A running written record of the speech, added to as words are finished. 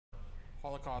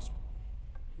Holocaust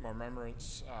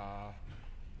Remembrance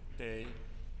Day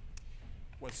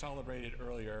was celebrated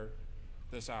earlier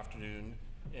this afternoon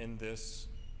in this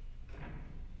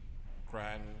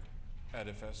grand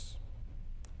edifice.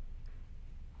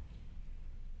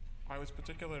 I was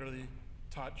particularly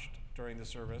touched during the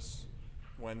service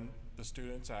when the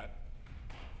students at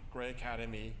Grey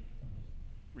Academy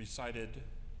recited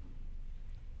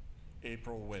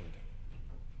April Wind.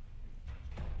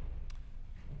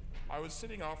 I was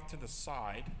sitting off to the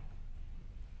side,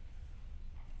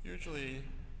 usually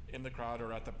in the crowd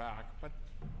or at the back, but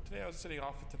today I was sitting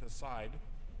off to the side,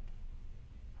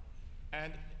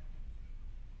 and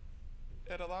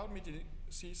it allowed me to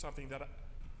see something that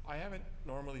I haven't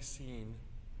normally seen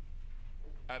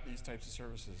at these types of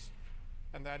services,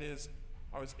 and that is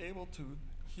I was able to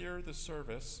hear the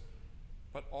service,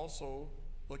 but also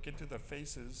look into the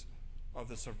faces of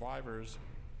the survivors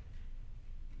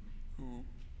who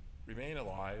remain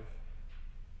alive,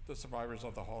 the survivors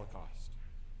of the Holocaust.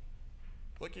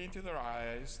 Looking into their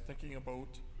eyes, thinking about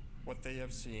what they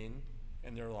have seen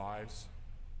in their lives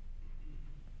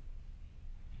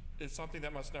is something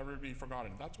that must never be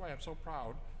forgotten. That's why I'm so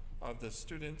proud of the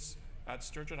students at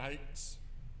Sturgeon Heights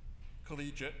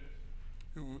Collegiate,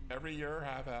 who every year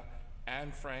have a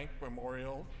Anne Frank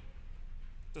Memorial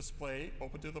display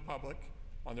open to the public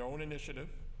on their own initiative,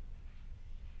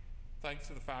 thanks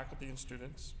to the faculty and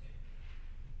students.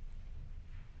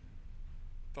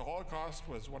 The Holocaust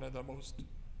was one of the most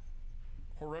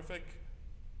horrific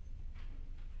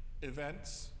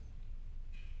events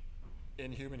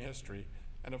in human history,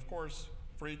 and of course,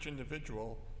 for each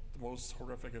individual, the most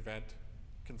horrific event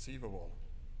conceivable.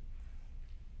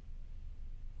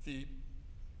 The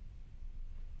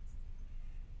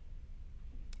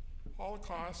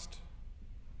Holocaust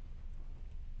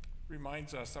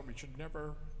reminds us that we should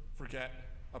never forget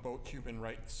about human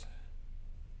rights.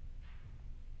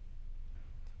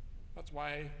 That's why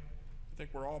I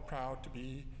think we're all proud to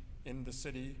be in the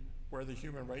city where the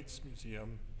Human Rights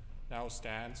Museum now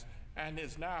stands and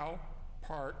is now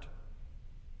part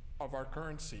of our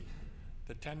currency,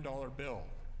 the $10 bill.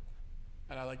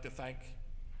 And I'd like to thank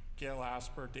Gail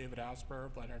Asper, David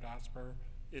Asper, Leonard Asper,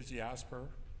 Izzy Asper,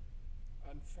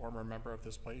 a former member of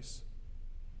this place,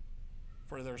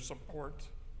 for their support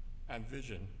and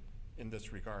vision in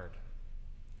this regard.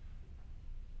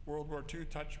 World War II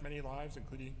touched many lives,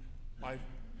 including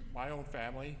my own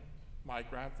family. My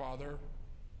grandfather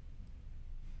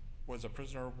was a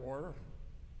prisoner of war.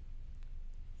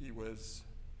 He was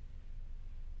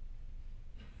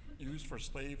used for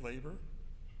slave labor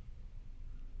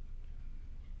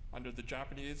under the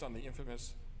Japanese on the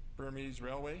infamous Burmese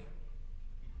Railway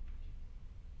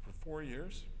for 4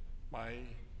 years. My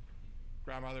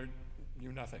grandmother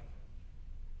knew nothing.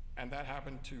 And that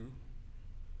happened to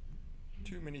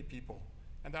too many people.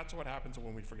 And that's what happens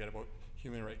when we forget about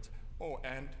human rights. Oh,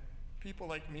 and people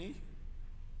like me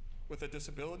with a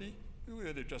disability, who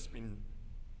would have just been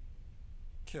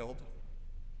killed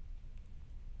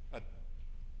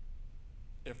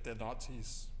if the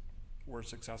Nazis were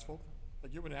successful.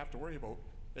 Like, you wouldn't have to worry about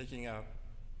making a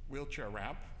wheelchair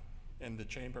ramp in the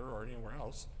chamber or anywhere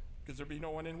else, because there'd be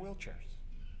no one in wheelchairs.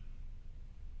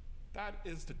 That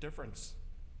is the difference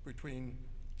between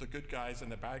the good guys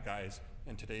and the bad guys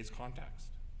in today's context.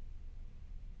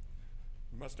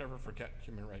 We must never forget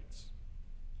human rights.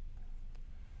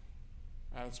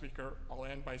 Madam Speaker, I'll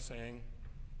end by saying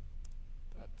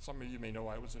that some of you may know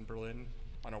I was in Berlin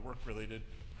on a work-related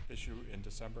issue in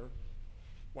December.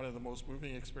 One of the most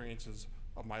moving experiences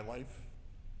of my life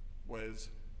was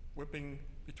whipping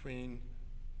between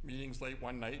meetings late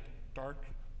one night, dark,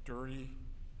 dirty,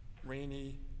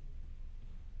 rainy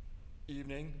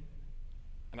evening,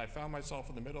 and I found myself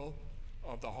in the middle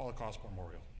of the Holocaust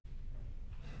Memorial.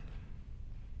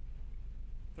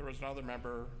 There was another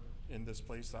member in this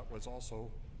place that was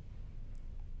also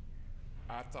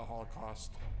at the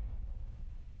Holocaust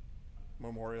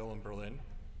Memorial in Berlin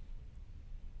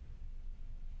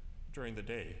during the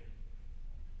day.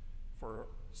 For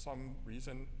some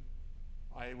reason,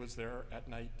 I was there at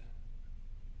night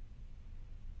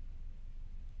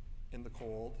in the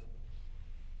cold,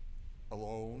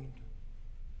 alone,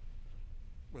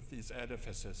 with these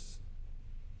edifices,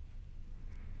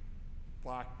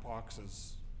 black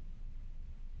boxes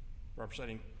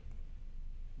representing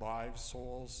lives,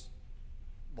 souls,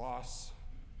 loss.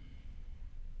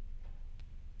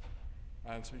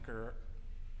 Madam Speaker,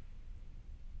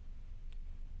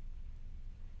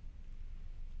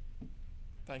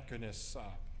 thank goodness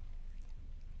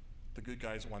the good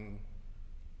guys won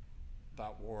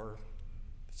that war,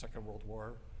 the Second World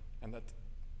War, and that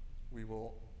we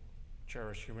will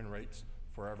cherish human rights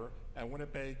forever. And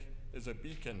Winnipeg is a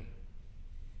beacon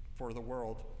for the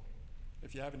world.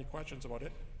 If you have any questions about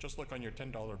it, just look on your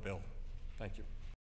 $10 bill. Thank you.